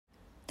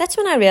That's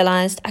when I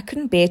realized I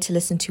couldn't bear to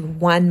listen to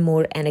one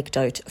more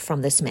anecdote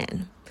from this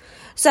man.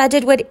 So I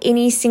did what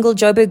any single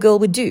Joburg girl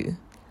would do.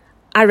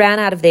 I ran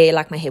out of there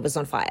like my head was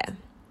on fire.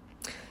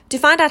 To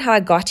find out how I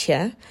got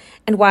here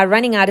and why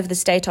running out of the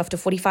state after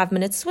 45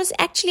 minutes was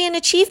actually an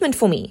achievement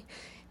for me,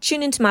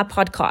 tune into my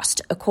podcast,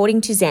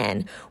 According to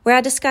Zan, where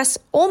I discuss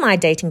all my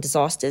dating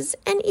disasters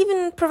and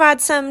even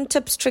provide some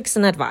tips, tricks,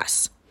 and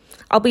advice.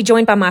 I'll be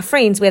joined by my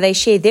friends where they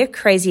share their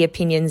crazy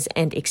opinions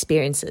and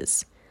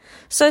experiences.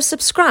 So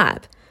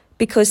subscribe,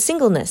 because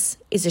singleness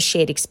is a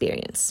shared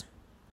experience.